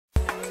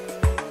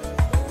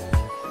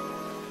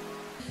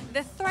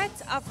The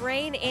threat of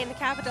rain in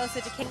capital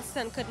city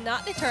Kingston could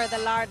not deter the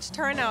large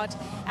turnout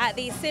at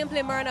the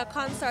Simply Myrna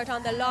concert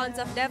on the lawns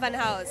of Devon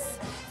House.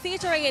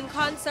 Featuring in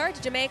concert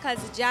Jamaica's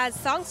jazz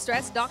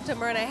songstress Dr.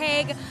 Myrna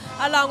Hague,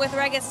 along with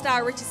reggae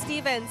star Richie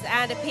Stephens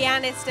and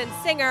pianist and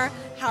singer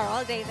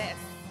Harold Davis.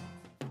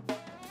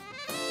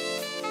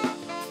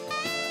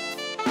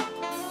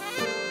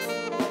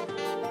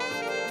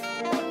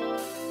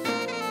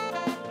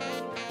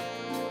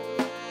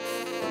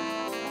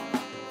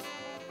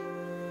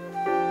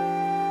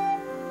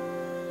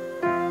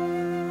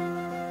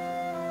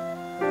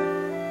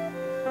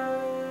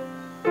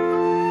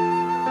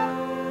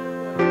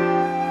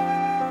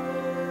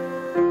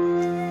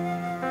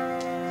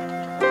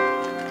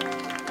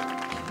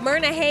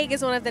 Myrna Hague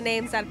is one of the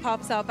names that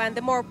pops up, and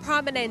the more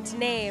prominent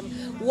name.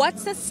 What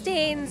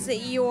sustains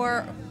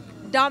your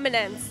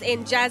dominance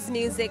in jazz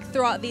music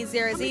throughout these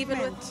years?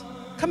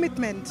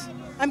 Commitment.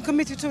 I'm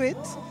committed to it,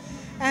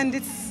 and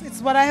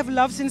it's what I have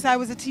loved since I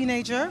was a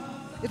teenager.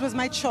 It was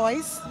my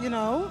choice, you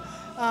know.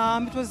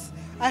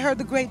 I heard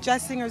the great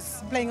jazz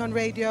singers playing on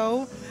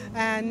radio,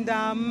 and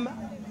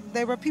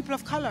they were people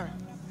of color,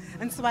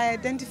 and so I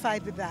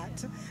identified with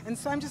that, and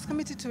so I'm just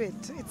committed to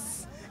it.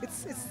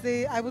 It's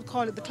the, I would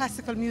call it the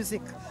classical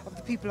music of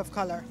the people of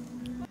color.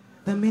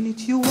 The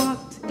minute you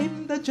walked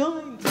in the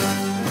joint,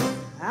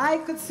 I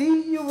could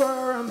see you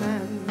were a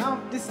man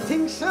of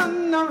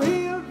distinction, a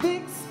real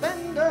big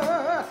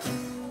spender,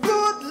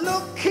 good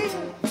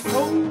looking,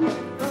 so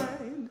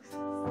fine.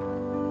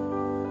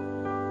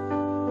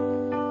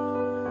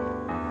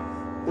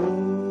 Oh,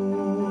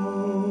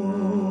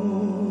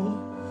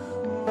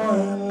 my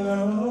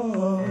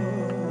love,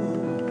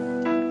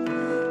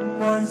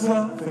 my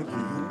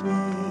darling.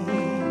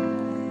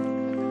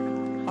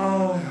 I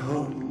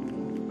hope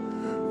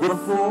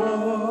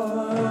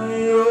before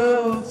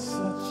you're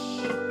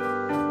such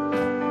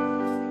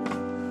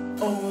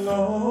a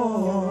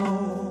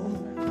long,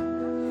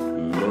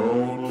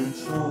 lonely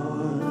time.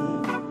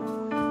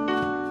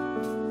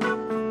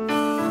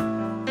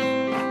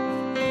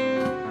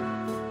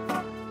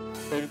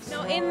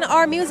 Now, in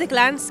our music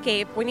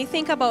landscape, when you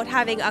think about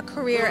having a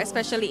career,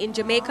 especially in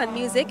Jamaican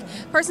music,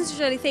 persons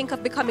usually think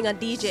of becoming a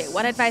DJ.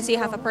 What advice do you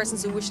have for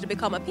persons who wish to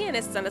become a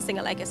pianist and a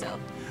singer like yourself?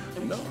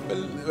 No,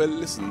 well,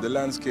 listen, the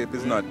landscape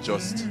is not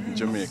just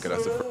Jamaica,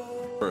 that's the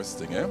first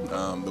thing. Eh?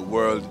 The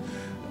world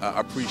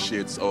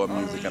appreciates our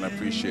music and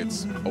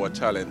appreciates our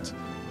talent,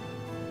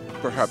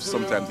 perhaps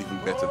sometimes even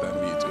better than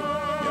we do,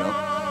 you know?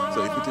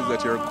 So if it is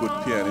that you're a good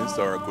pianist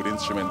or a good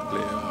instrument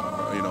player,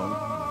 or, you know,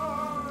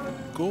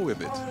 go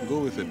with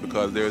it,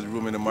 because there's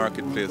room in the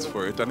marketplace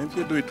for it. And if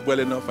you do it well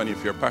enough and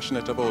if you're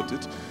passionate about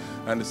it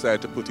and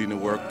decide to put in the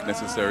work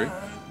necessary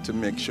to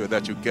make sure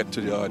that you get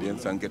to the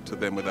audience and get to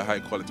them with a high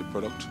quality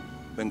product,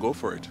 then go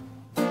for it.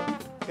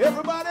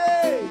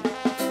 Everybody,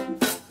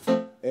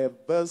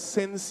 ever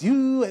since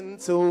you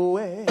went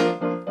away,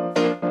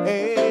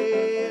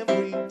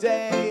 every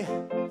day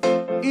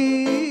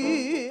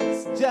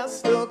is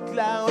just a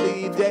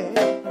cloudy day,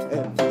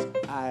 and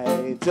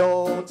I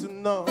don't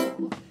know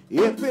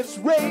if it's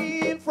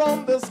rain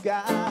from the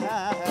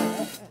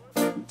sky,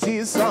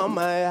 tears on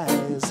my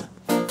eyes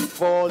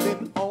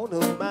falling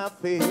on my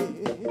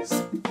face,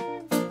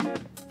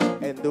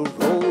 and the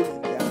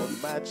rolling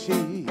down my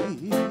cheek.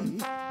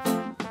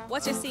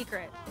 What's your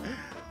secret?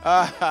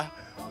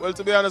 Well,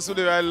 to be honest with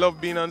you, I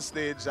love being on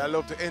stage. I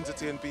love to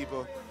entertain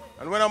people.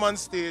 And when I'm on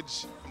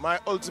stage, my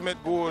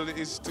ultimate goal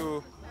is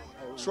to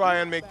try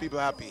and make people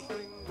happy.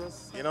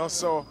 You know,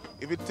 so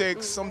if it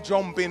takes some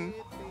jumping,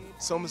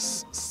 some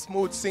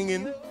smooth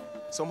singing,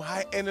 some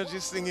high energy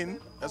singing,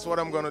 that's what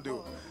I'm gonna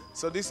do.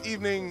 So this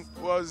evening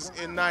was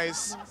a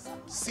nice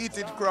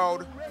seated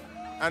crowd,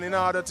 and in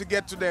order to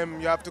get to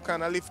them, you have to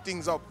kind of lift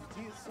things up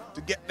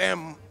to get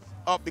them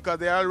up, because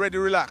they're already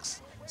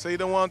relaxed. So you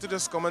don't want to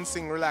just come and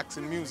sing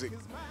relaxing music.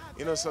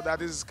 You know, so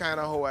that is kind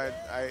of how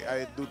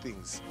I do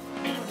things.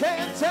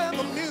 Can't turn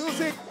the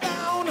music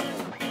down,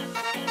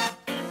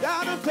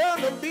 gotta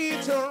turn the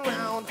beat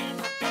around.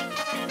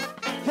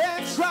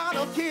 Can't try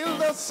to kill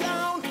the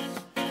sound,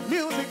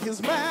 music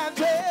is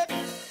magic,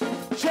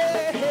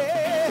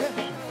 yeah.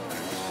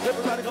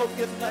 Everybody go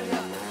get tonight,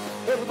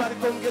 everybody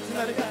come get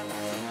tonight,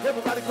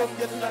 everybody come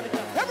get tonight,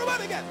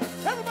 everybody get,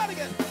 everybody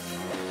get,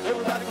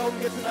 everybody come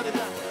get tonight,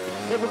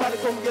 everybody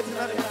come get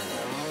tonight,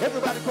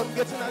 everybody come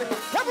get tonight,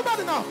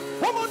 everybody now,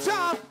 one more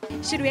time.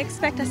 Should we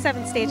expect a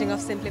 7th staging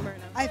of Simply Myrna?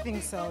 I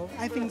think so,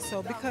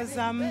 because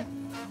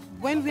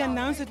when we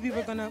announced that we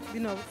were gonna,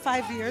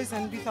 5 years,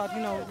 and we thought,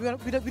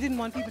 we didn't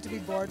want people to be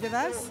bored with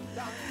us,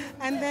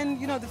 and then,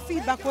 the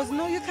feedback was,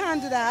 no, you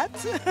can't do that.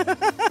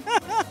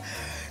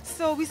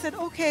 So we said,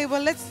 okay,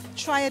 well, let's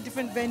try a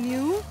different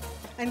venue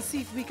and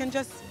see if we can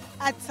just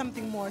add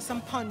something more,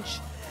 some punch,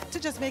 to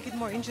just make it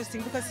more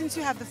interesting, because since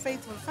you have the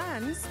faithful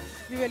fans,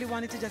 we really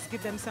wanted to just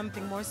give them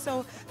something more.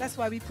 So that's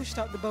why we pushed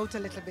out the boat a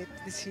little bit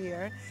this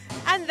year.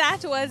 And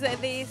that was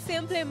the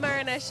Simply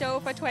Myrna show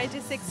for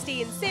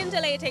 2016.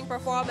 Scintillating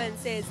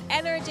performances,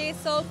 energy,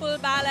 soulful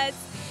ballads,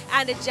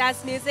 and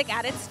jazz music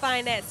at its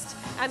finest.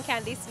 I'm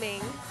Candy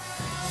Sming.